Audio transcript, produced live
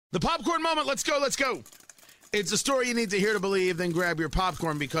The popcorn moment. Let's go. Let's go. It's a story you need to hear to believe. Then grab your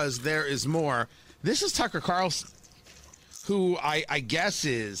popcorn because there is more. This is Tucker Carlson, who I guess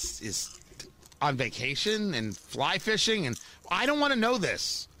is on vacation and fly fishing. And I don't want to know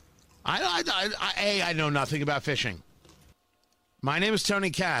this. I know nothing about fishing. My name is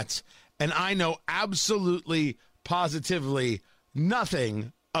Tony Katz, and I know absolutely, positively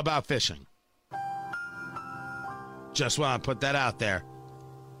nothing about fishing. Just want to put that out there.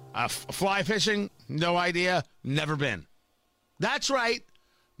 Fly fishing, no idea, never been. That's right.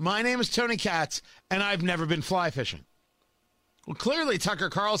 My name is Tony Katz, and I've never been fly fishing. Well, clearly Tucker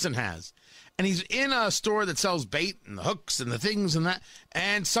Carlson has. And he's in a store that sells bait and the hooks and the things and that.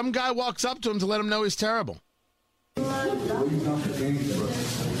 And some guy walks up to him to let him know he's terrible. I don't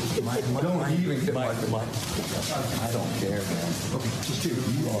care, man. Just you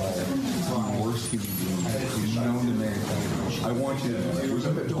are the worst human being known to mankind. I want you to know that we've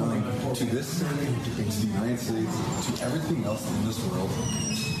been done to this city, to the United States, to everything else in this world.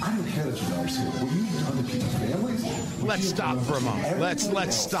 I don't care that your daughter's here. What you've done to people's families. Let's stop for a moment.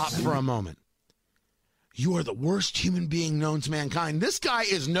 Let's stop for a moment. You are the worst human being known to mankind. This guy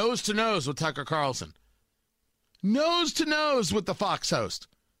is nose to nose with Tucker Carlson. Nose to nose with the Fox host.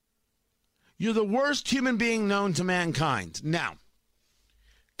 You're the worst human being known to mankind. Now,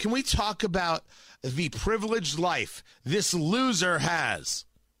 can we talk about the privileged life this loser has?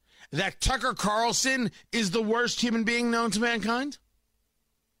 That Tucker Carlson is the worst human being known to mankind?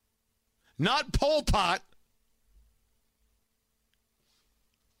 Not Pol Pot.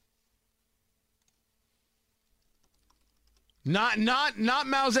 Not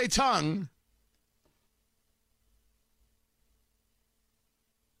Mao Zedong.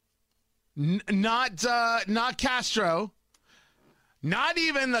 Not Castro. Not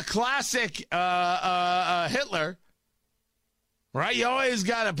even the classic Hitler. Right? You always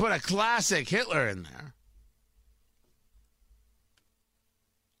got to put a classic Hitler in there.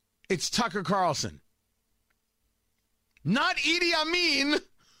 It's Tucker Carlson. Not Idi Amin.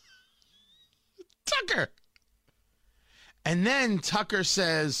 Tucker. And then Tucker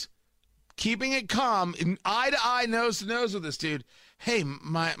says, keeping it calm, eye to eye, nose to nose with this dude, hey,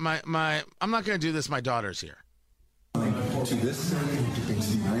 my, I'm not going to do this. My daughter's here. To this city, to the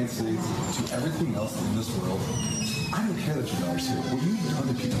United States, to everything else in this world. I don't care that your daughter's here. What you've done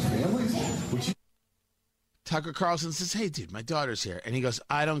to people's families. Tucker Carlson says, hey, dude, my daughter's here. And he goes,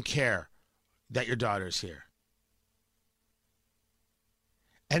 I don't care that your daughter's here.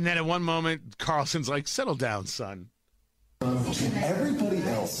 And then at one moment, Carlson's like, settle down, son. To everybody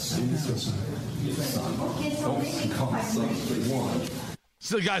else in this son, don't call me son. One.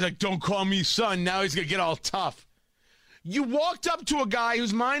 So the guy's like, don't call me son. Now he's going to get all tough. You walked up to a guy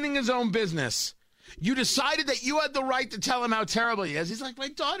who's minding his own business. You decided that you had the right to tell him how terrible he is. He's like, my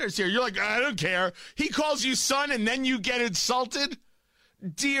daughter's here. You're like, I don't care. He calls you son and then you get insulted?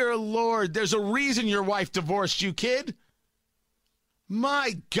 Dear Lord, there's a reason your wife divorced you, kid.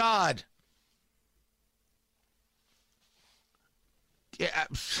 My God. Yeah,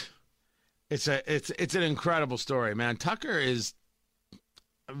 it's an incredible story, man. Tucker is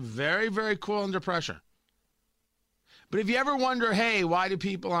very, very cool under pressure. But if you ever wonder, hey, why do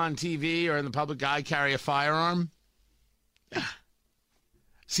people on TV or in the public eye carry a firearm?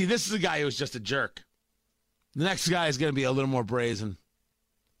 See, this is a guy who's just a jerk. The next guy is going to be a little more brazen.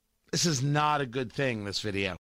 This is not a good thing, this video.